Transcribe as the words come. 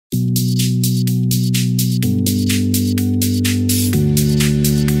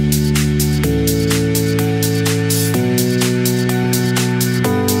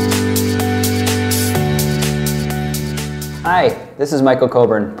this is Michael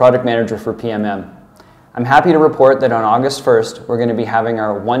Coburn, Product Manager for PMM. I'm happy to report that on August 1st, we're going to be having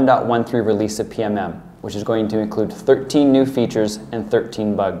our 1.13 release of PMM, which is going to include 13 new features and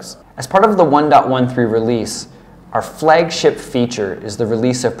 13 bugs. As part of the 1.13 release, our flagship feature is the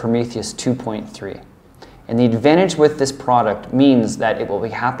release of Prometheus 2.3. And the advantage with this product means that it will be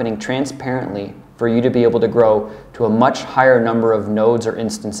happening transparently for you to be able to grow to a much higher number of nodes or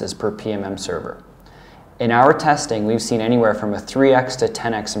instances per PMM server. In our testing, we've seen anywhere from a 3x to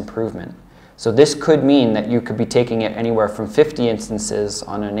 10x improvement. So this could mean that you could be taking it anywhere from 50 instances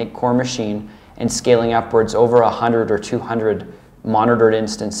on an 8-core machine and scaling upwards over 100 or 200 monitored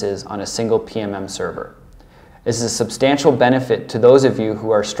instances on a single PMM server. This is a substantial benefit to those of you who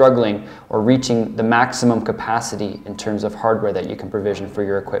are struggling or reaching the maximum capacity in terms of hardware that you can provision for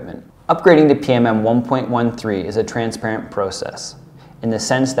your equipment. Upgrading to PMM 1.13 is a transparent process in the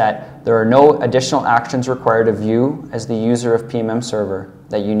sense that there are no additional actions required of you as the user of PMM server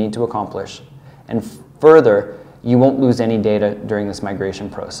that you need to accomplish. And further, you won't lose any data during this migration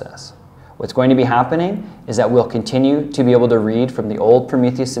process. What's going to be happening is that we'll continue to be able to read from the old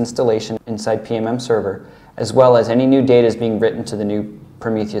Prometheus installation inside PMM server, as well as any new data is being written to the new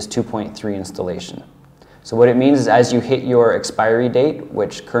Prometheus 2.3 installation. So what it means is as you hit your expiry date,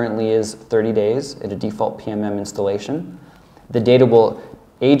 which currently is 30 days at a default PMM installation, the data will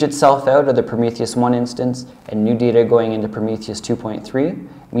age itself out of the Prometheus 1 instance, and new data going into Prometheus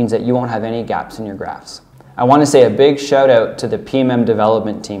 2.3 means that you won't have any gaps in your graphs. I want to say a big shout out to the PMM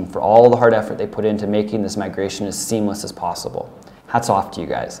development team for all the hard effort they put into making this migration as seamless as possible. Hats off to you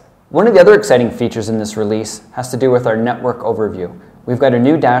guys. One of the other exciting features in this release has to do with our network overview. We've got a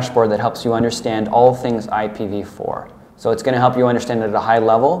new dashboard that helps you understand all things IPv4. So it's going to help you understand at a high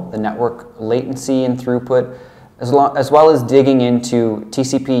level the network latency and throughput, as well as digging into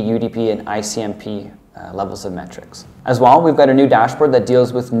TCP, UDP, and ICMP levels of metrics. As well, we've got a new dashboard that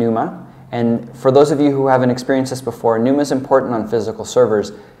deals with NUMA. And for those of you who haven't experienced this before, NUMA is important on physical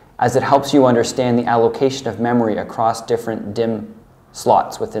servers as it helps you understand the allocation of memory across different DIMM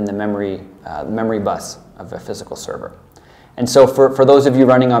slots within the memory bus of a physical server. And so for those of you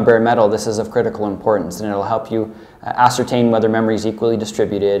running on bare metal, this is of critical importance, and it'll help you ascertain whether memory is equally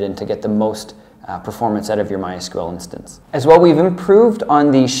distributed and to get the most performance out of your MySQL instance. As well, we've improved on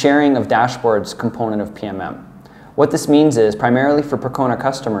the sharing of dashboards component of PMM. What this means is, primarily for Percona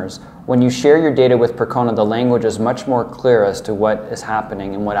customers, when you share your data with Percona, the language is much more clear as to what is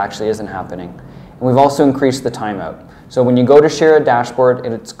happening and what actually isn't happening. And we've also increased the timeout. So when you go to share a dashboard,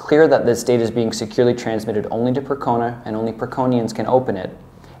 it's clear that this data is being securely transmitted only to Percona, and only Perconians can open it.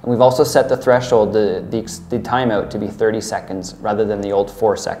 And we've also set the threshold, the timeout, to be 30 seconds rather than the old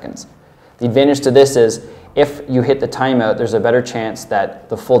 4 seconds. The advantage to this is, if you hit the timeout, there's a better chance that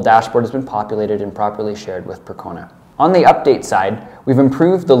the full dashboard has been populated and properly shared with Percona. On the update side, we've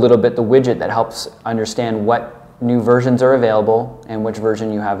improved a little bit the widget that helps understand what new versions are available and which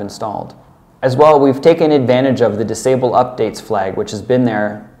version you have installed. As well, we've taken advantage of the disable updates flag, which has been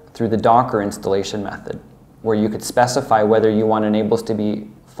there through the Docker installation method, where you could specify whether you want enables to be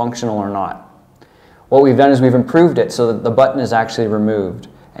functional or not. What we've done is we've improved it so that the button is actually removed,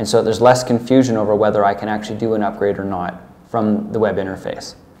 and so there's less confusion over whether I can actually do an upgrade or not from the web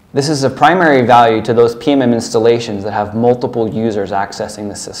interface. This is of primary value to those PMM installations that have multiple users accessing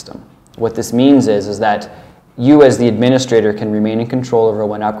the system. What this means is that you as the administrator can remain in control over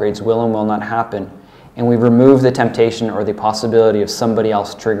when upgrades will and will not happen, and we remove the temptation or the possibility of somebody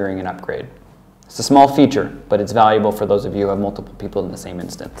else triggering an upgrade. It's a small feature, but it's valuable for those of you who have multiple people in the same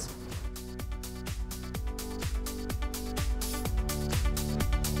instance.